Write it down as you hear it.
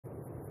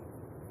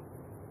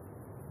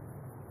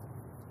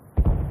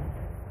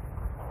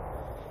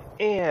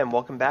And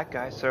welcome back,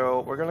 guys.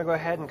 So we're gonna go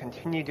ahead and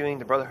continue doing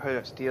the Brotherhood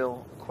of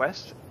Steel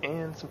quest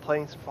and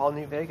playing some Fallout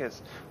New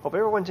Vegas. Hope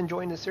everyone's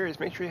enjoying this series.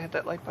 Make sure you hit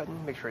that like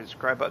button, make sure you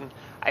subscribe button.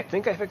 I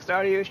think I fixed the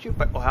audio issue,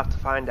 but we'll have to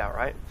find out,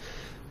 right?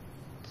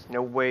 There's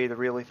no way to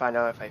really find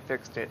out if I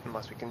fixed it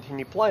unless we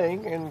continue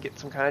playing and get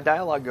some kind of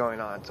dialogue going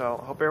on. So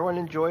hope everyone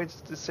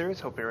enjoys this series,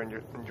 hope everyone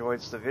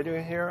enjoys the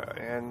video here,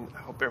 and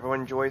I hope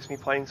everyone enjoys me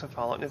playing some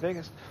Fallout New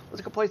Vegas.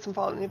 Let's go play some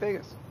Fallout New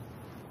Vegas.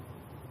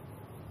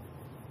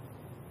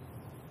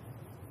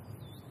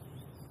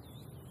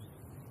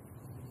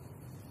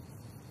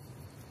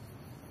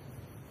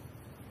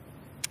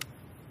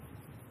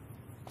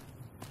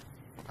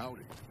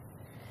 Howdy.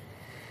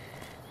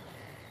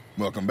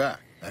 Welcome back.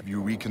 Have you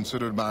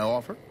reconsidered my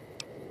offer?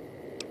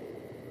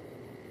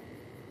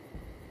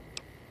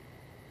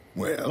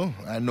 Well,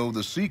 I know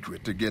the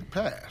secret to get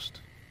past.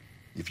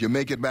 If you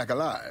make it back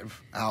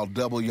alive, I'll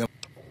double your...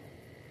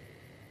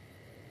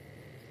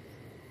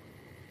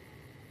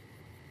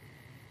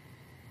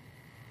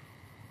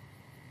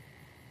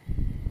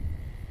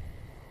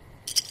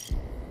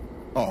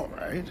 All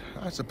right,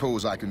 I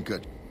suppose I can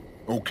cut...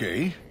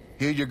 Okay,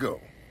 here you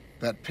go.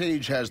 That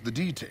page has the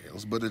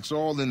details, but it's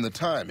all in the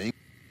timing.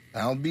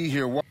 I'll be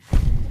here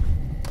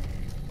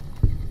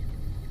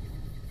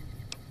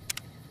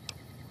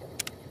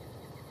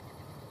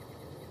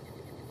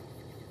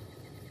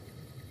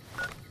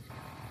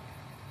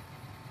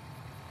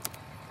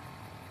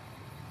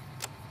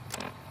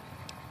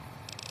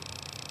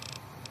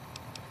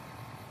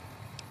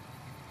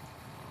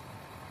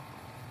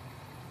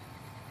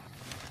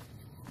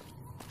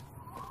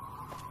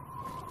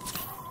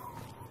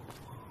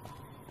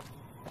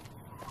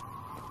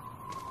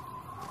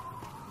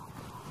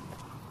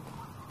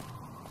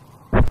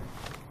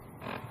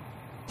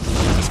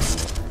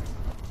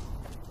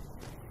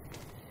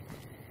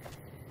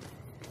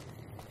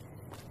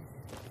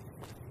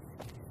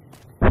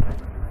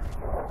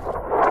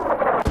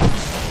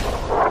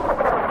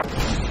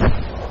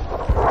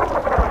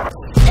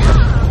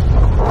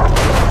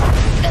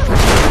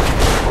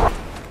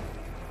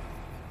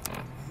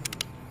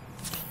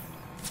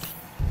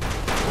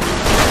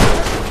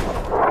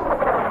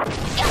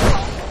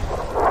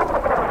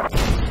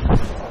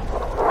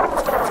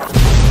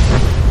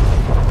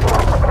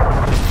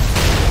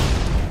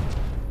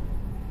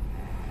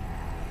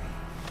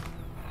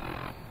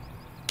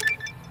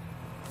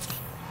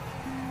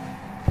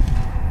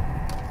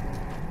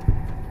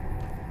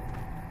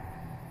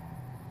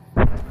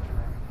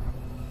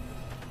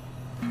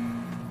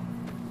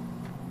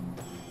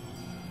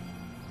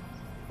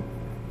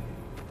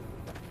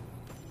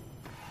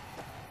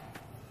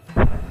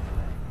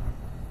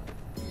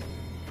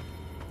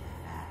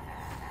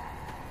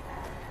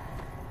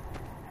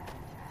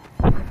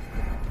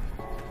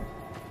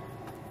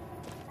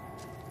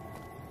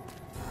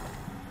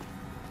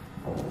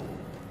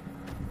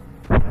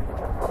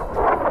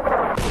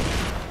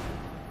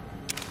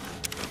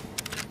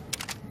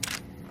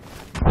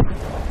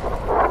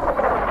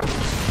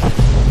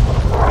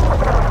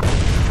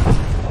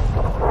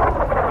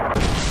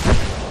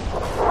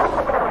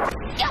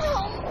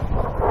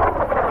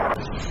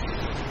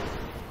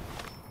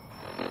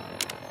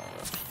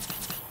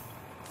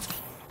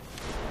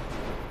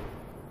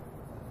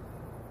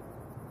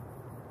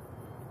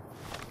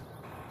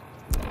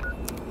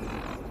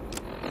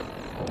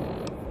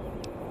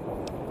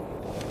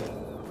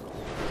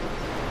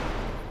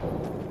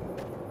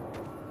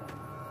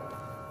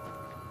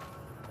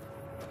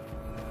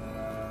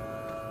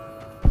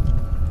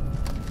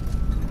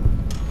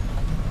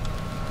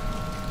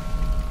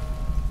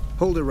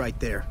Hold it right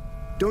there.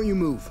 Don't you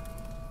move.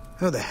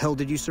 How the hell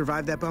did you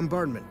survive that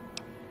bombardment?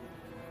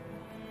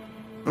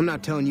 I'm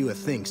not telling you a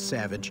thing,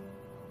 savage.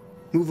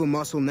 Move a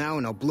muscle now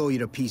and I'll blow you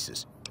to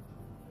pieces.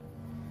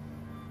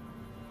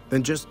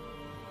 Then just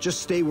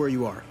stay where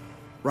you are.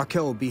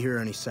 Raquel will be here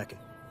any second.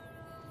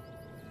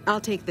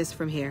 I'll take this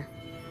from here.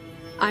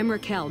 I'm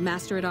Raquel,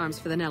 Master-at-Arms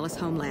for the Nellis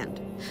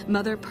homeland.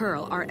 Mother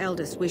Pearl, our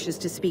eldest, wishes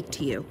to speak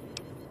to you.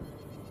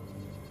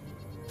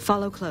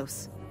 Follow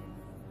close.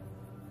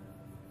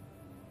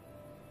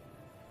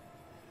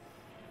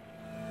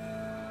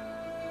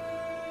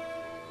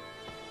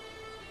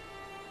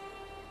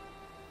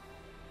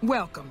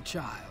 Welcome,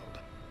 child.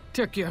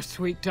 Took your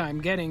sweet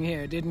time getting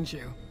here, didn't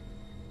you?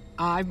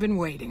 I've been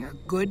waiting a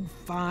good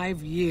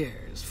 5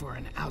 years for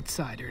an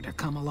outsider to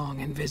come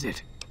along and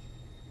visit.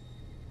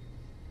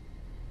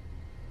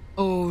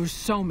 Oh,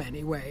 so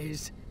many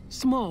ways.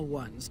 Small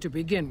ones to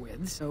begin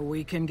with, so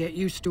we can get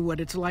used to what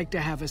it's like to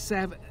have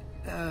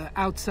a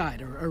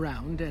outsider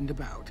around and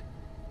about.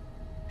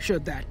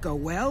 Should that go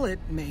well,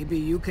 maybe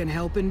you can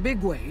help in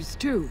big ways,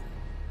 too.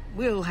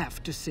 We'll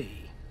have to see.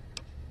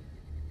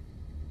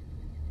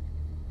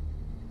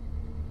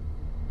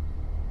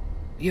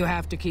 You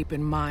have to keep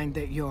in mind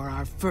that you're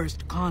our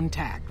first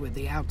contact with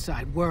the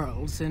outside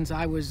world since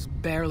I was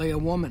barely a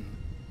woman.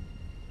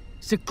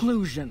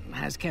 Seclusion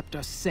has kept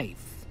us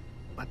safe,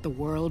 but the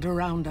world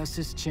around us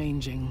is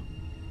changing.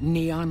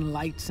 Neon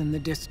lights in the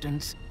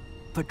distance,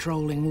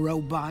 patrolling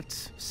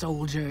robots,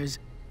 soldiers.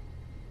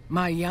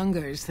 My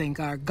youngers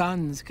think our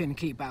guns can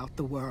keep out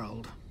the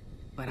world.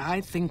 But I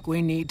think we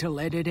need to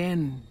let it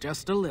in,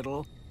 just a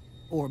little,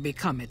 or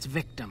become its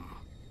victim.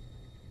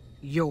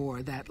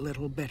 You're that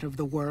little bit of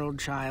the world,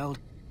 child.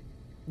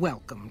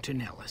 Welcome to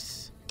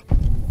Nellis.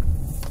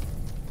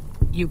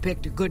 You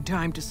picked a good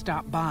time to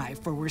stop by,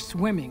 for we're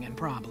swimming in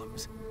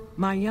problems.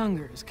 My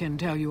youngers can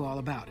tell you all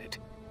about it.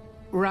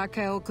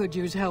 Raquel could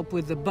use help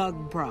with the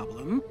bug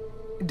problem.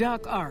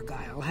 Duck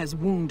Argyle has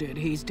wounded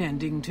he's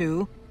tending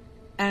to.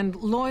 And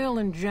Loyal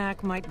and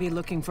Jack might be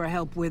looking for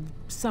help with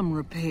some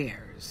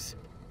repairs.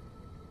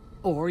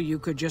 Or you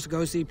could just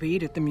go see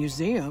Pete at the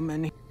museum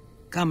and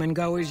come and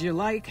go as you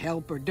like,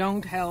 help or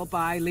don't help,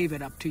 I leave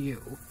it up to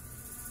you.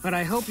 But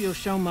I hope you'll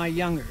show my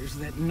youngers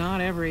that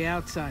not every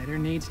outsider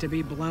needs to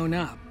be blown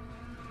up.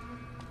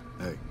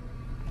 Hey.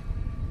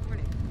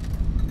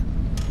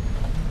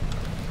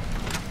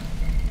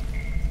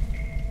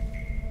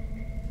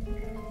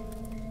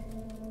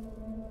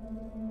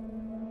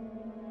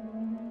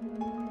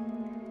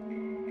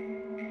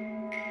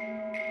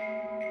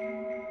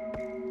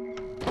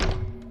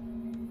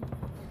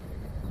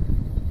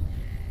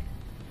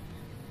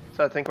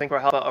 So I think we'll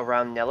help out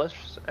around Nellis,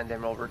 and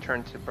then we'll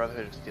return to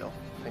Brotherhood of Steel.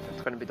 I think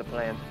that's going to be the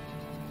plan.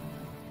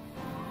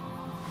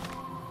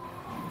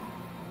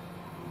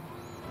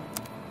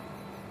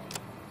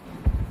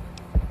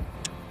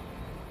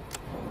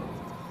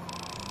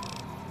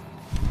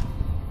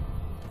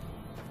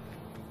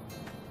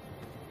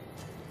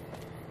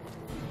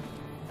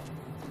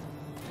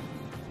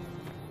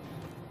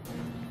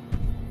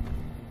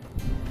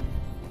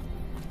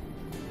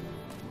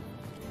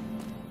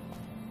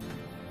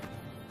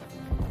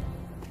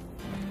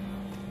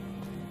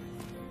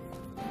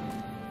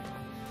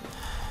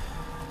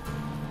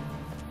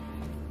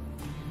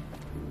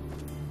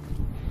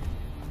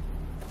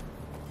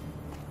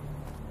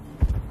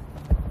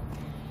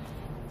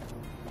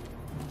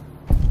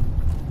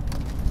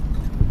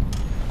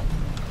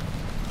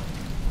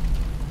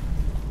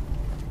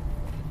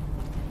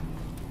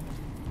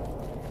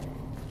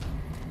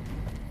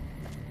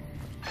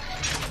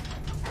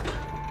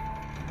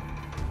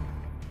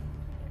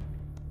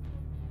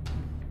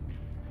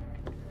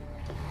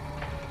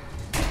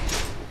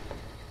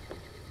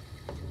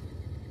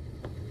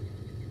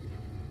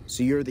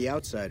 So you're the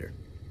outsider.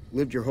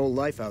 Lived your whole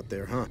life out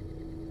there, huh?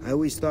 I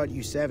always thought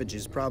you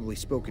savages probably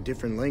spoke a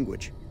different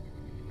language.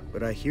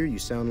 But I hear you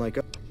sound like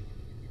a...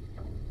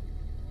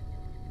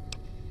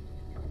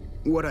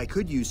 What I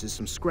could use is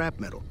some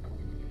scrap metal.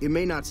 It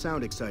may not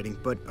sound exciting,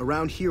 but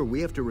around here we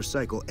have to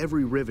recycle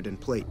every rivet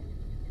and plate.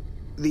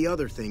 The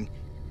other thing,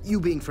 you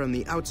being from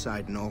the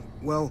outside and all,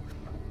 well,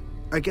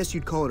 I guess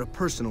you'd call it a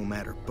personal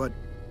matter, but,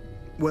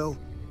 well,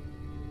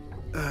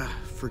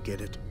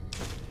 forget it.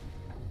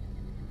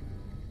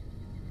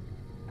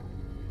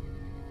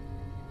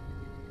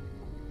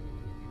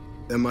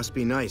 That must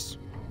be nice,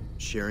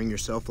 sharing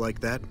yourself like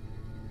that,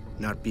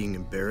 not being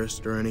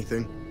embarrassed or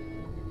anything.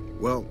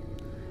 Well,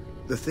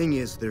 the thing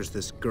is, there's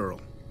this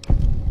girl.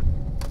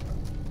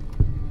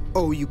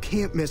 Oh, you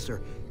can't miss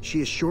her. She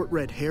has short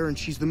red hair and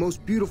she's the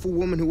most beautiful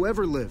woman who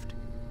ever lived.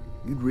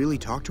 You'd really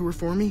talk to her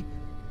for me?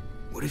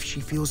 What if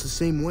she feels the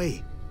same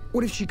way?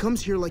 What if she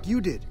comes here like you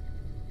did?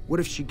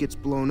 What if she gets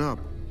blown up?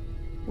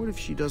 What if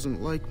she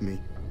doesn't like me?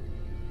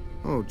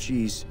 Oh,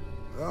 geez.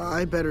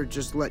 I better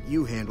just let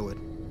you handle it.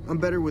 I'm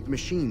better with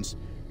machines.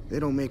 They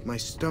don't make my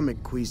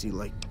stomach queasy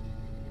like...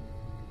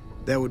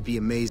 That would be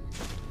amazing.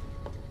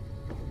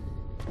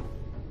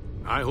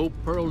 I hope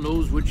Pearl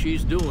knows what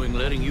she's doing,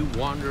 letting you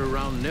wander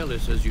around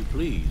Nellis as you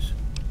please.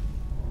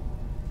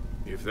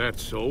 If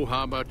that's so,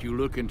 how about you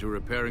look into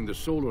repairing the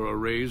solar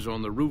arrays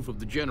on the roof of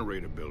the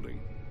generator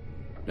building?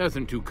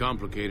 Nothing too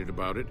complicated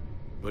about it,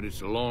 but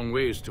it's a long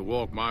ways to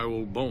walk my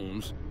old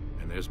bones,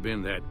 and there's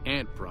been that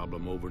ant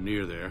problem over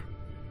near there.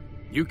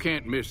 You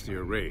can't miss the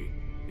array.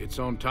 It's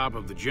on top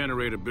of the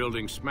generator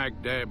building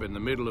smack dab in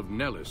the middle of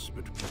Nellis,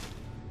 but...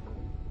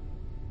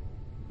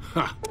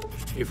 Ha!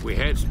 If we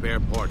had spare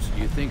parts,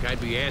 do you think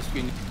I'd be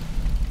asking...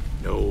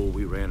 No,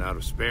 we ran out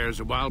of spares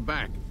a while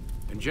back,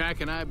 and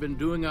Jack and I have been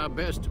doing our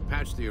best to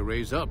patch the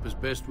arrays up as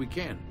best we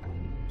can.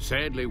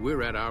 Sadly,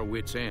 we're at our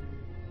wits' end.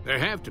 There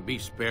have to be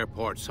spare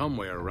parts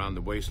somewhere around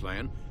the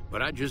wasteland,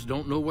 but I just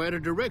don't know where to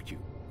direct you.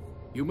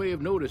 You may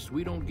have noticed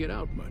we don't get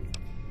out much.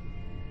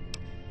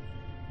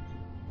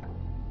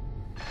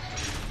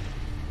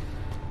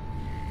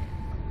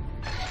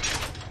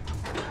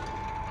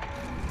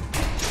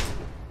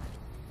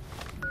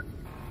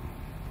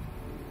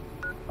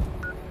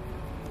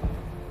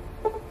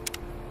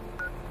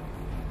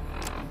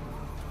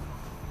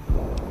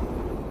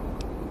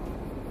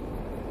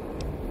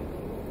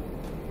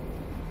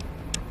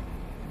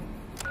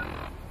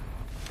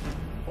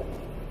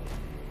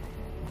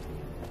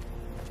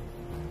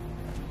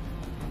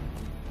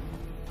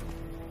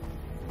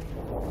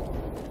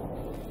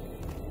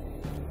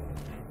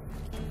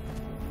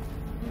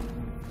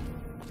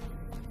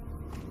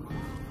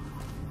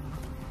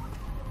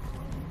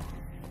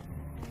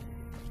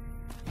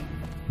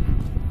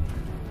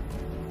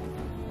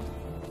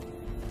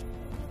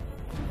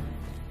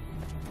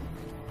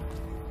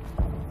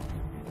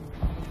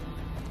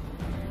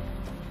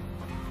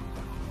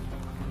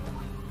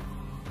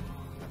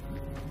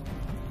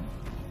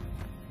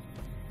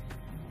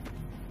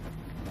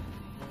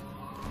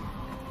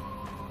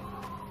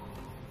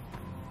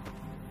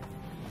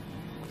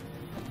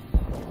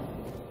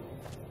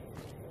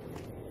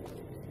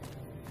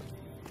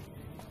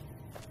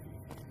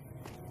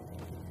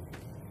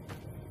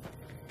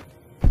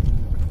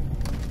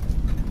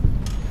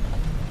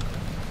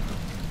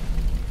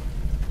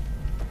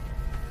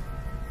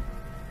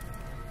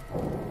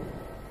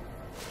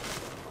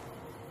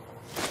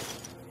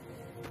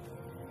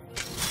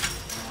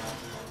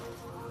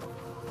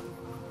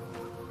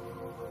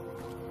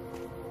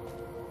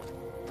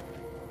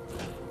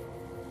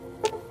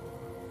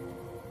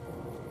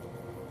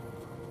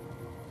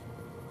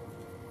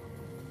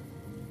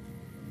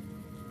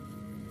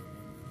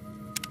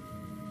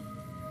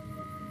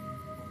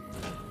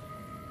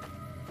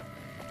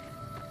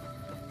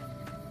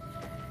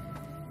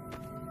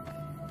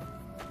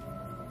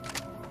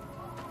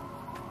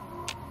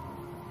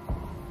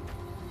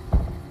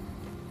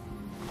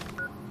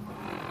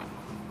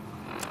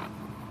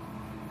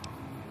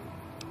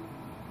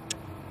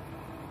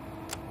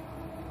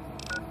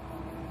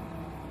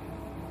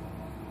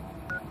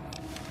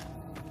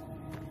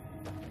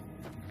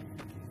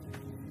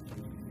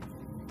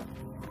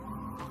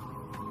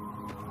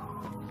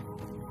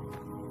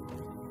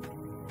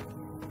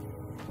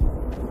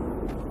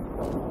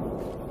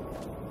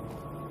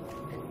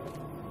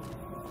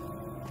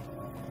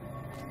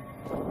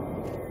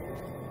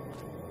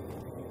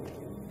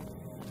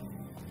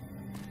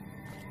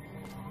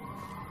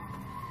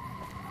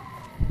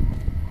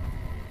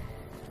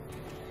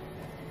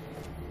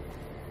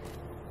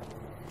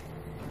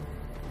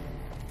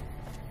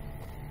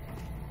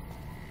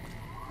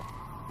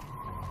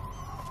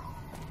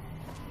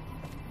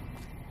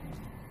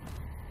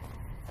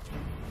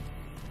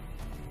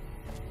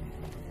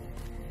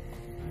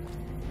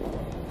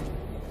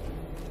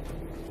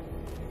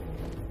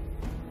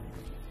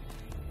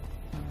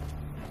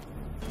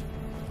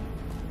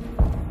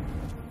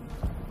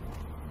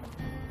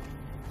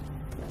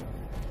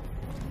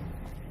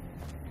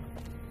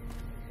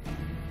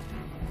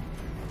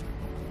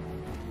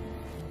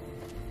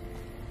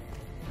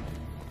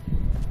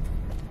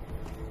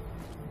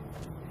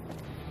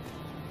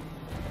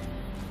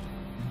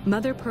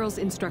 Mother Pearl's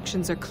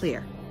instructions are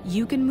clear.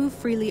 You can move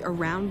freely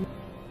around.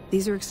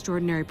 These are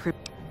extraordinary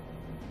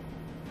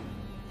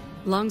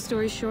Long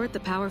story short, the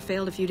power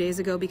failed a few days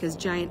ago because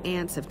giant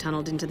ants have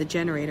tunneled into the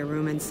generator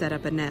room and set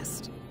up a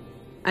nest.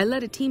 I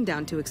led a team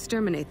down to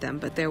exterminate them,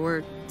 but there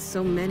were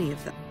so many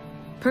of them.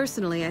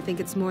 Personally, I think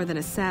it's more than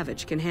a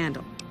savage can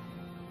handle.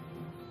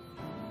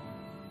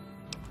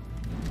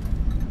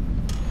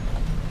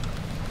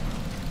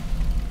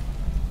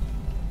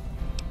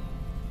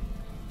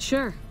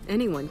 Sure,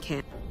 anyone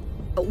can.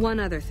 But one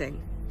other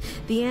thing.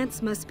 The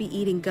ants must be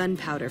eating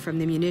gunpowder from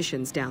the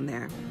munitions down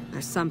there,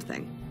 or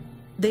something.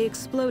 They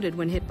exploded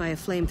when hit by a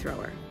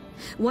flamethrower.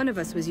 One of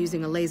us was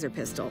using a laser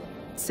pistol.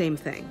 Same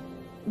thing.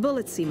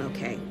 Bullets seem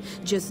okay,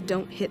 just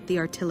don't hit the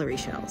artillery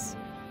shells.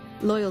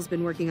 Loyal's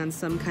been working on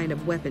some kind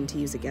of weapon to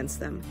use against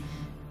them.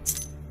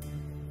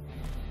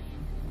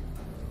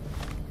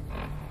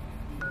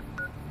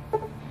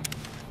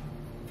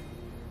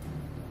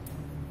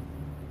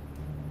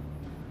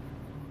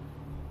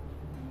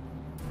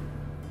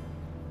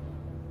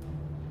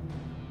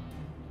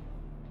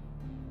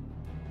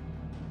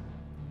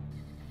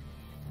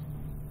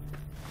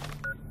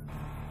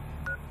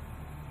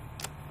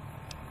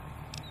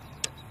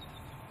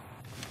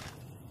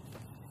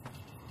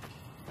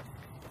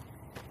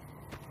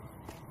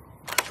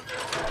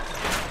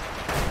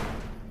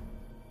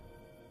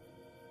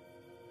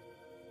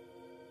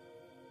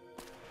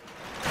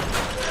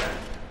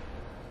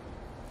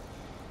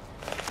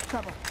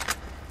 Trouble.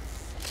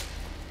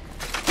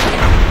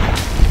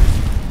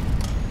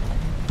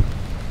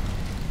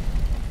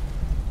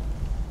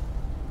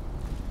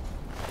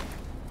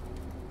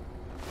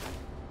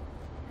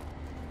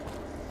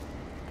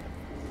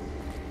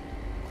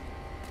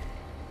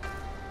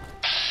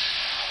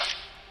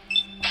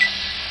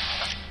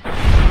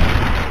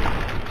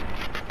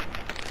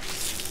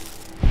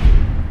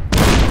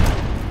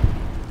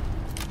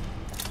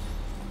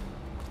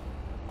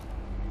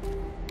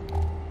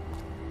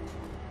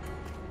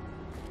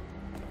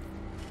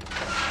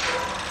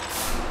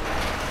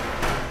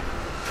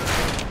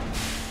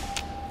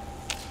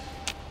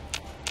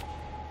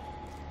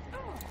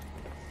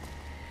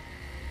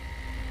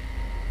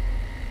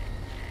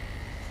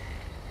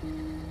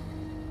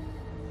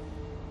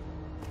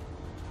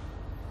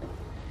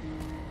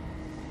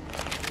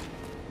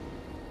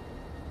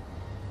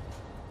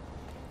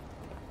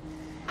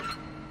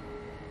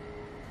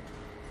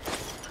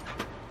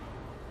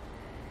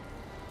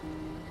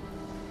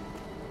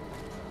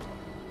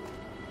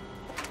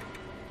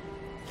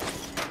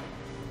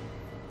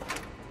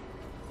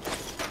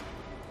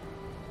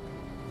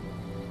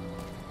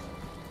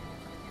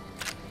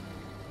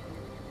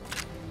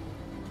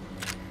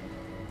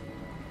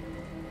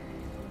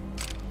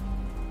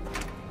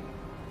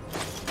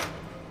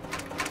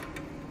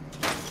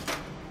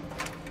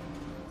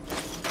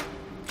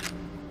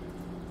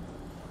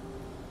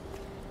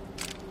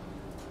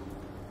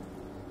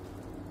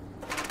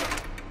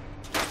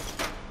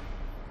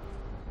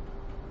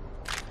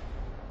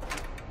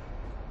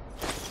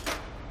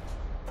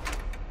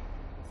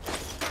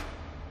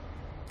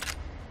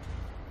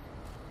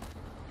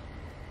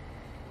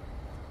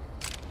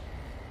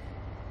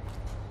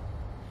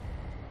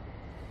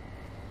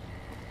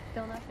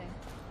 Still nothing.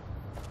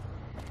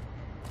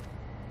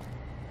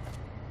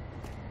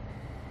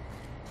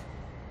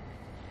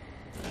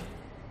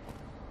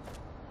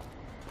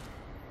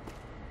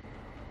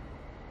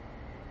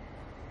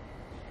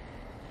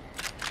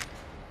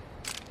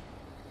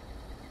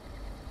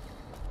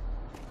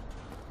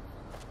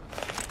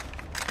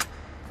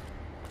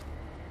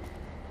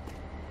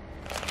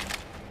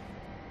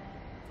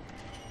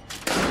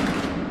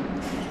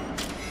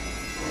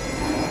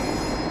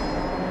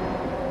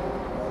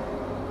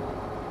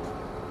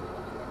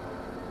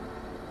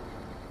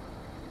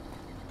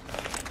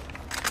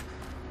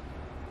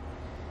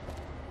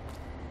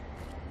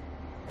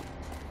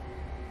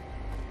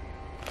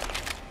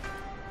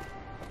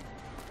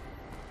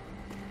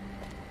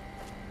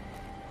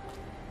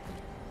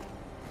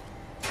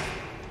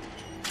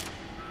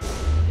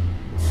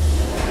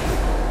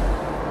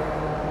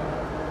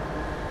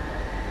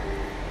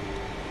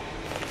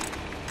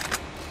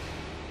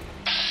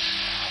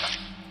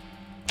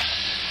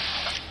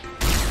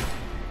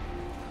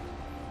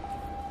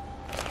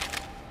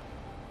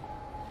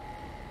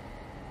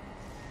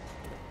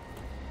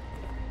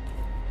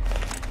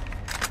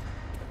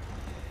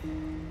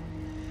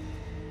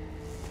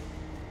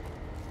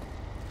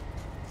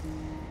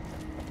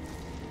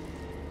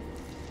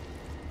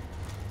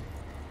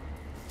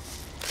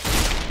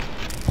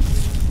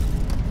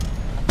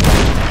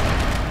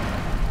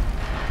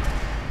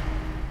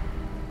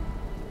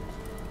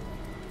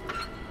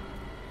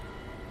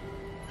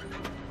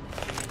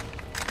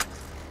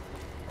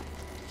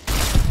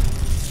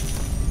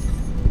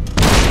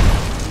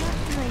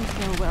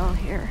 Well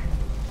here.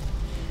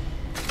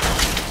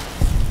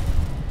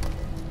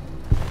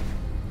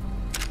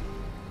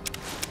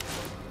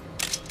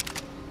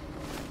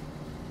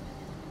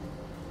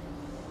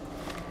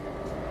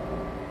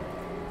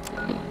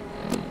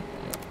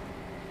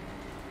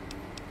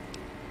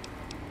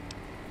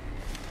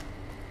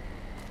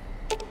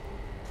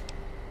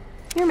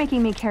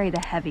 making me carry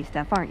the heavy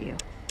stuff, aren't you?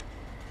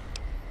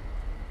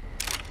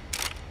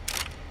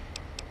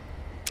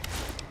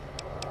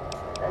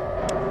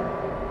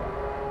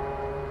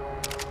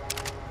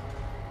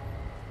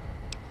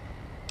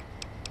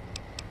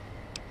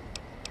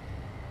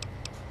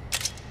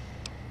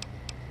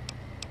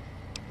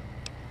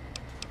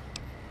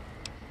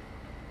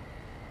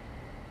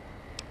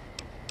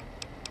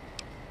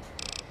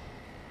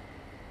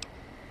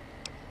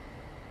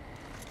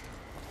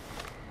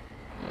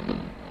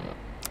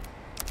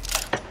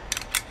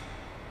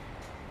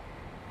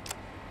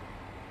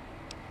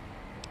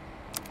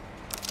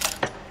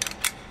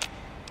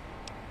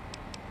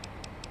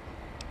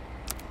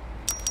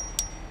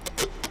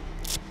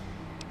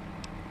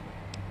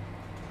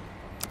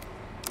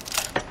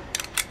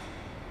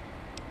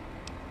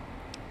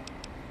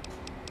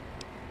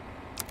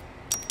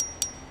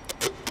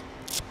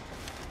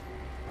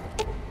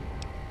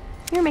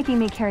 You're making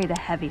me carry the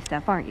heavy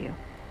stuff, aren't you?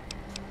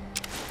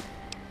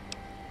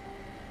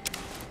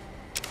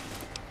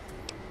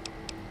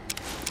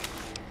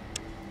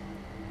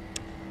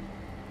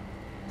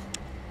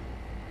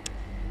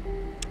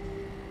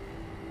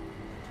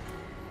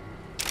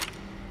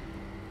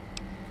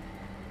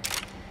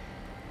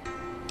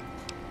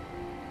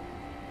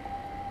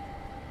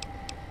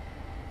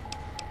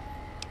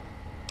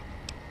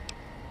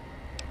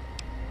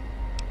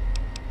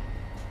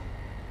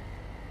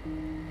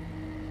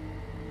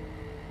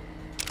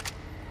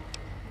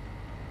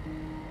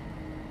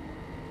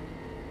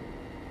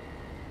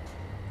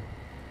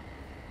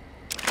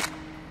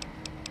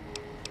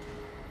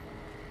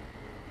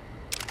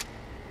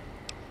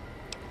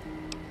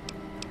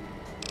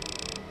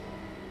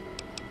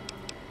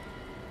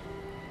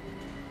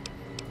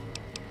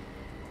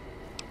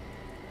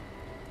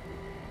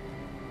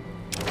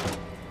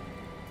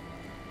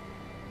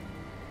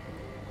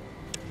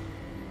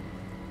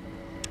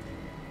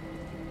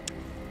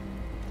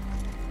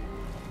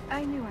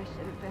 I knew I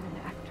should have been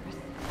an actress.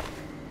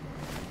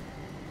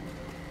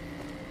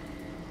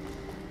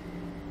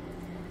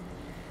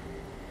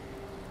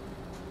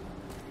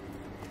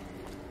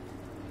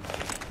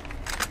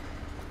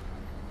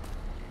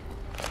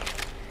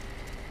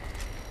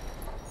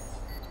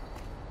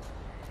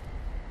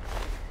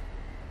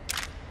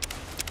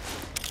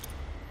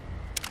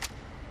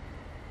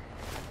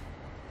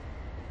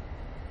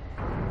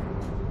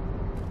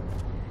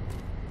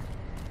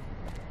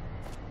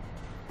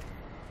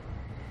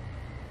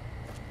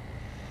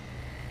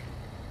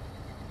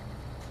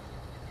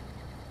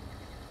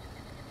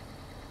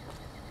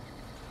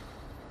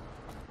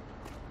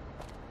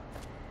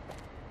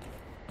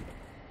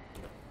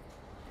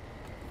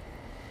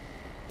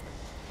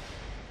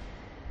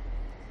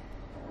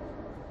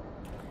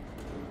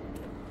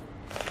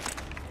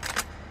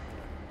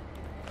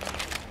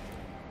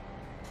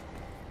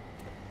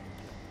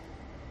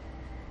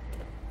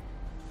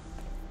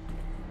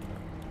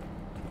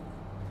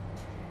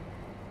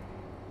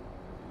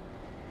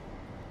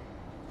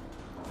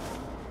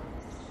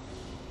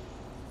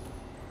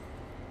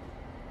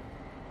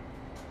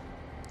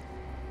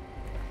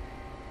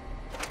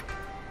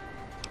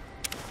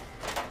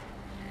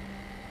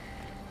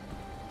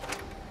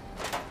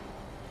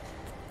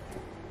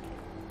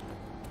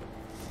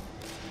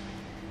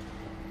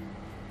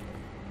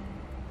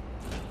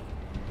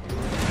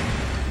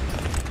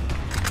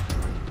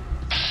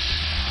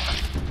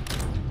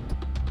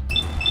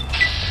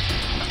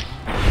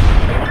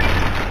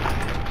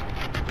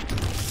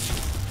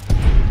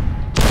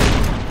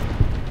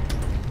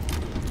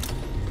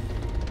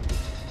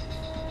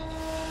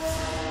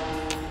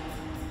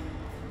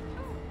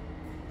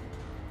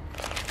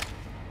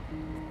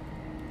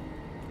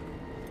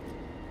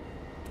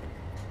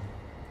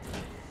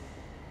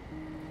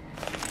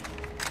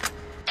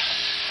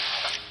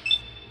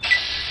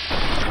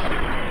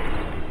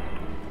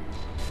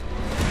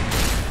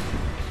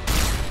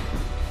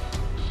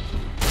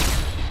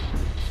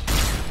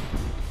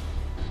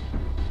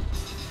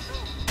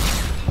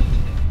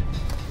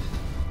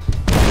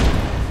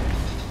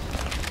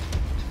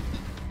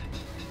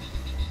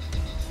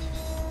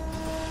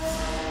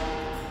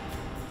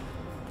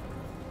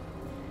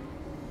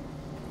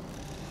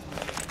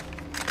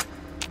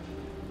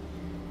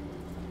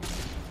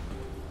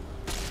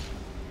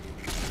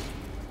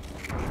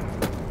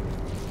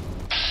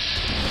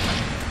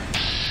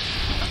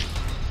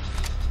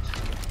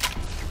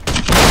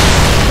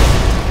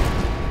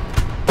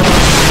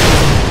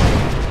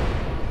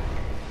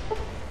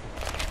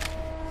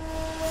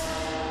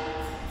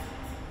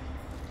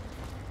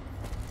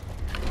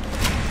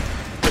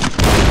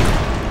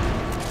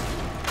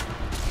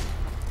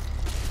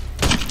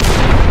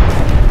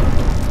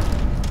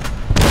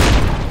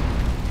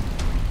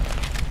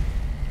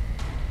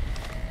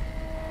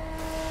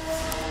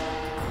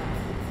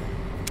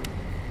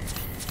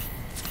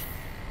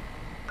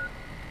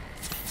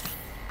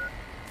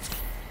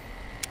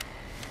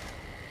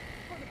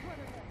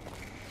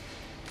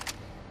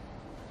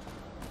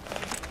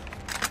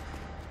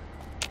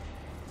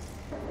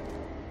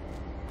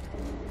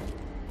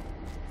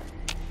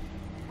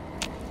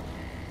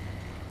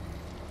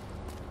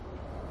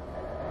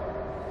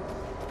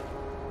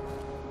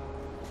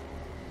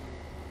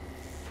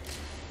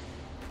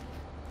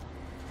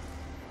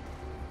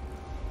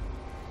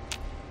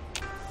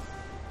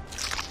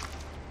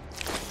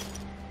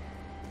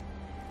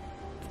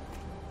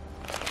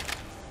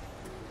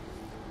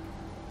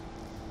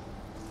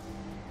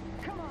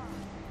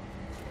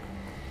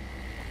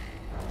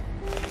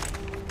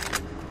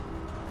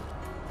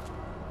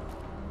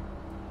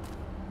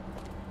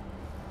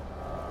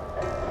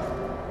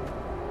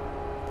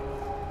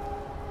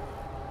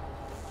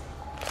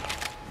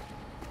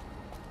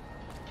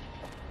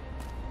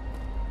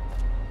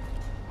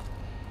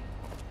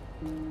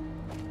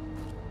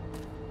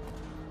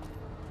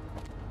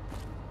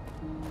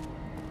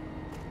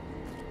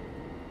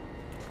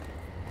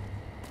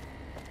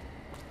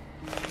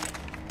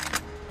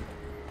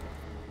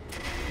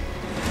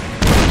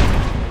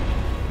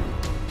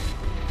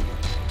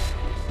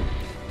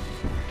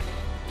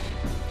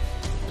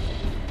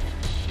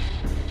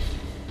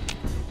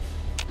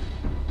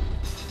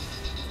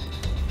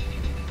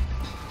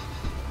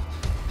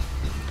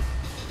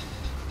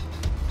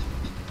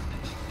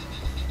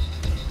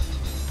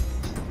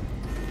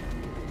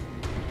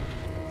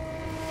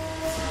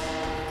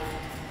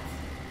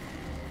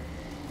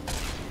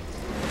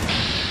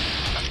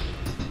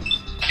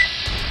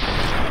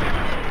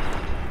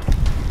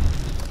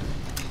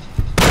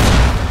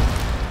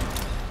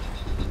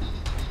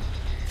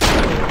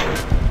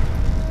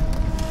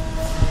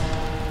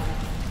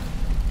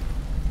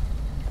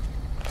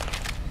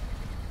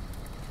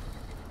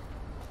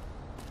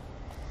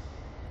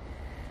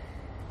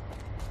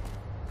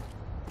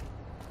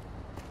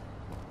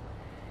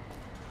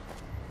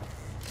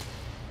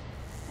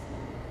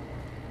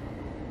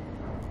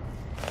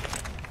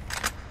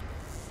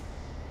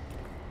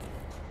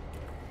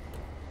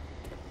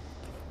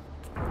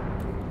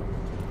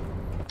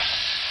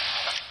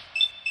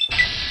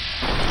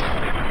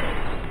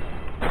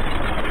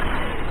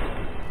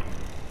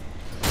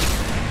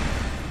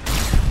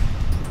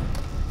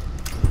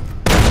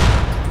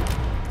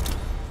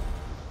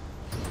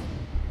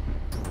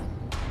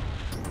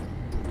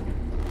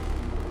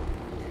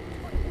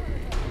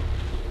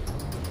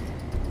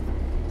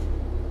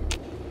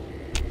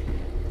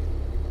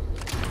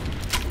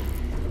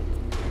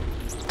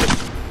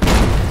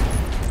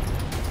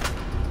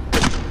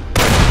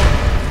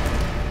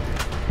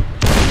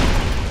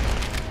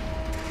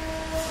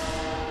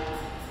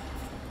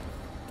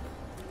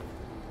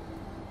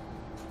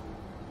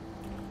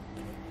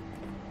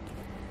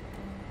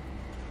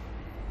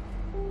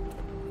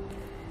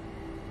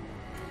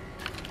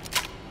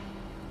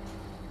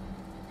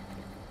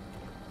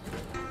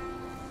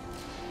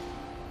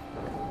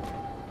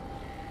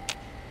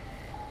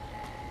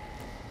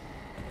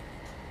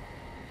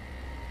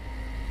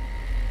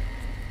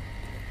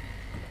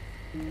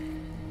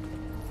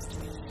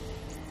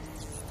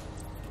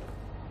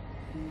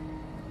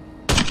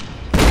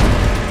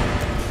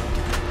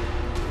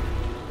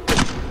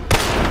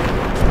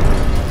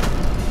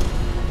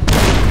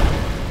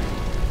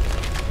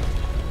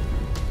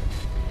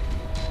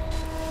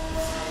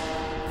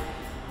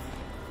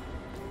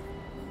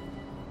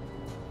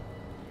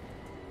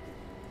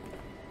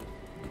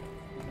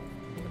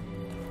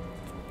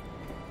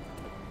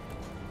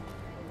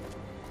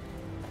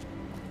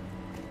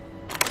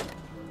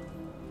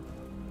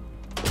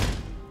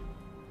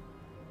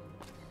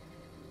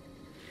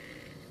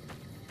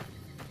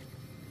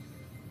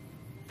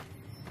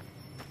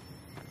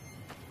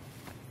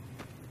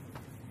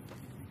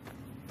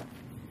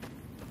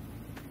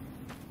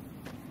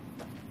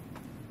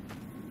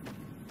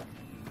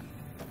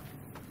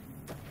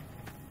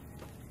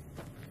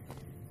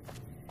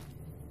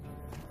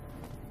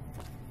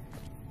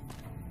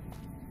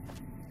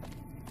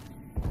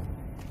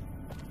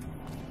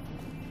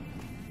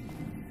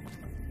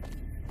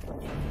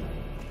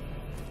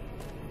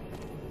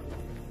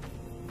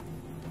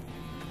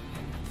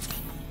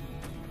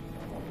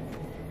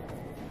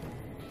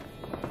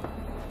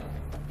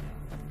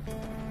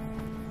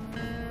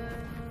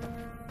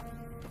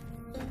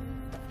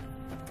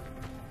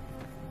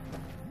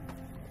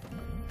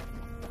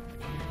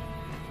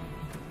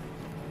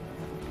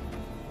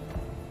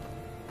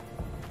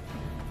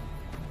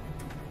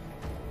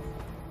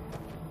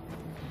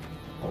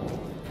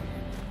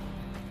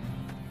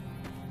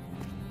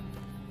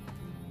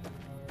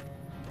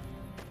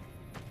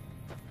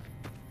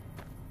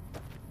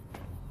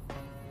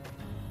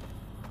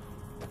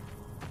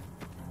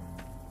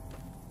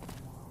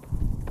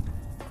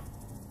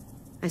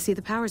 I see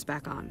the power's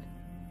back on.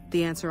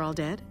 The ants are all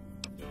dead?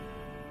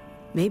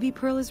 Maybe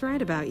Pearl is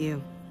right about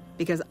you,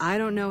 because I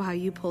don't know how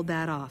you pulled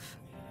that off.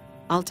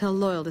 I'll tell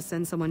Loyal to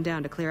send someone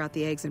down to clear out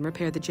the eggs and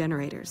repair the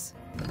generators.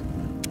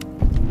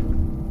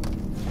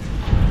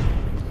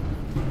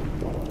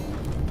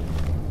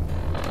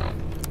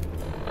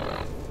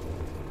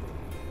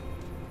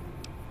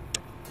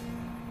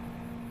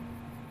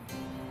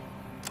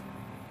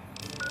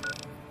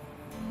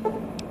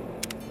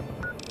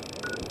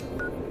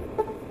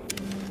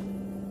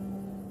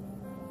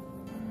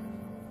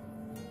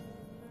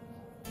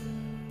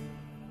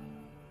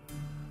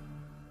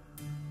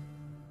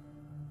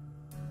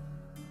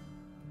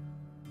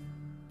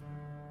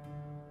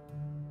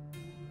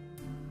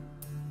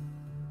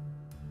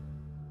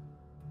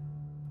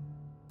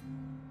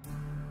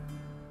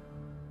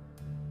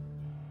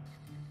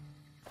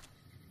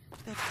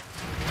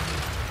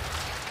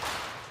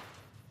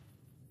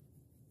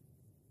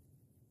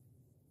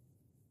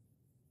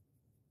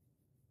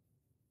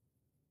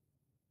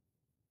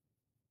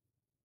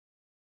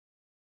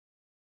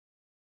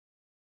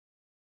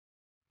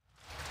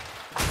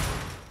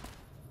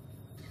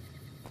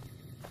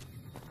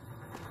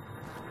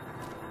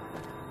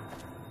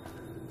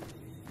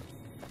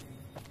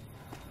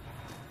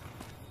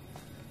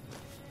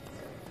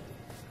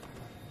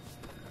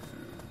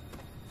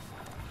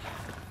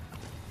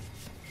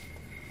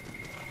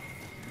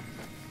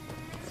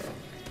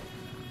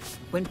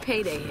 When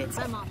payday hits,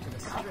 I'm off to the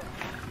strip.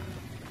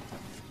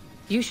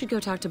 You should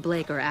go talk to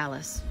Blake or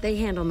Alice. They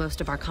handle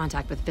most of our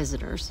contact with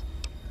visitors.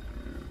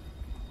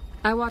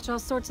 I watch all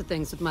sorts of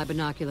things with my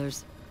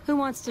binoculars. Who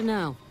wants to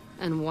know?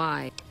 And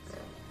why?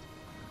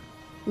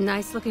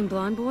 Nice-looking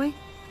blonde boy?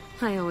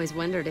 I always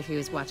wondered if he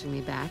was watching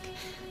me back.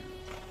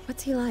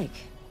 What's he like?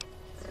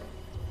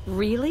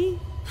 Really?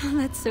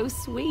 That's so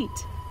sweet.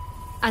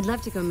 I'd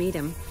love to go meet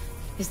him.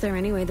 Is there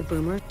any way the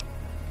boomer...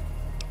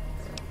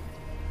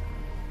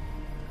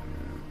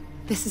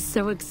 This is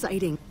so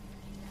exciting.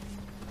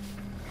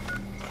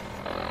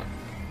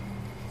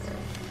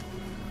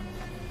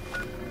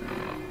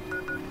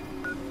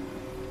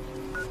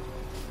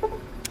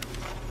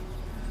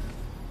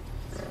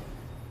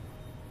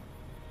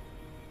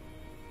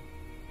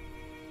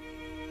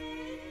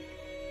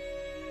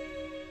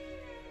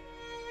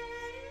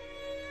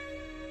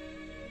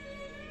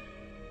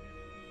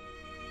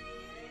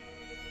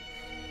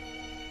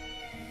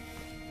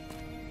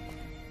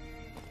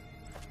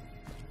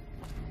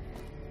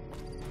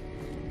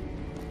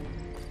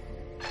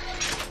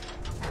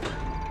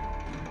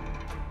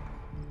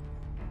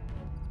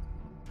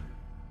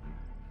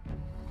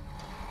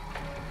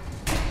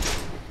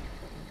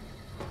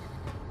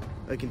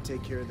 I can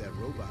take care of that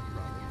robot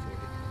problem for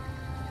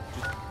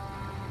you.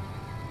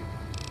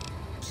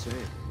 Just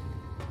saying.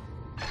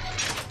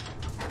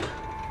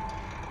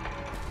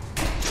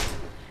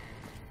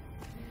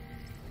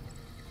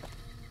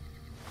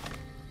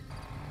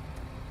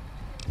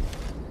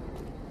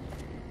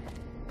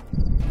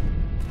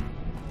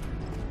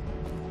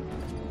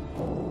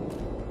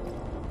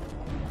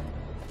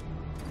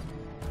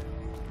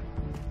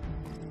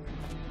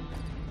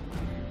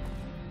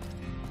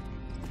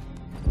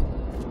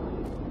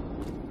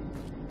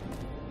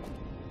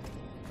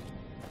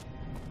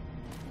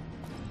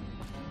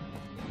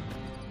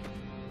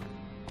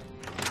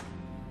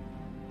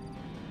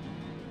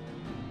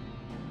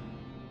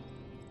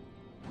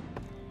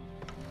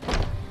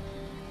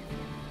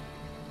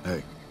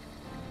 Hey.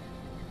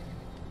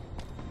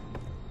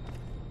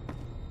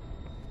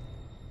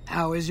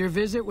 How is your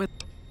visit with...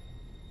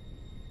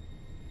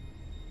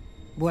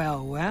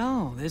 Well,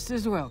 well, this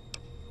is well.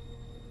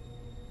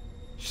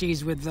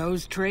 She's with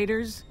those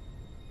traitors?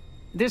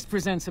 This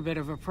presents a bit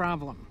of a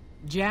problem.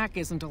 Jack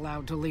isn't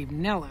allowed to leave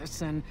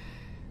Nellis, and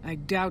I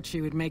doubt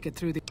she would make it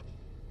through the...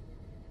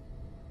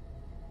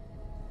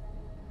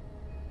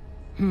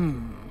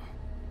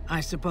 I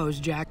suppose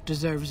Jack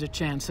deserves a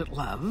chance at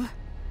love.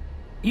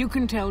 You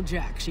can tell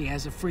Jack she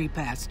has a free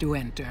pass to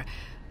enter,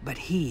 but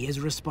he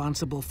is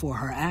responsible for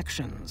her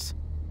actions.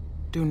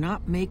 Do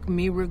not make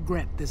me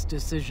regret this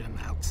decision,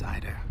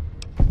 outsider.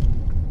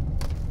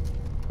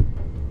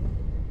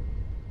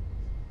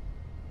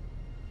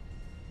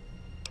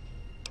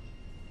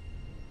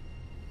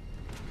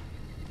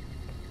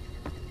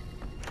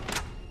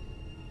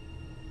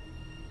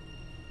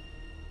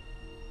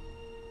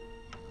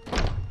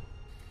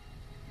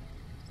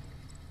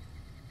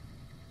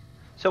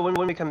 So when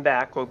we come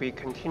back, we'll be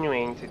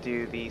continuing to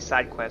do the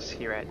side quests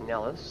here at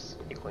Nellis,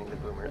 equaling the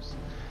Boomers.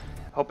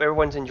 Hope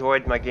everyone's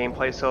enjoyed my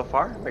gameplay so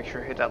far. Make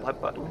sure to hit that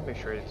like button, make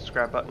sure to hit the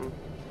subscribe button,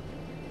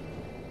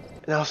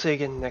 and I'll see you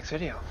again in the next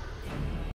video.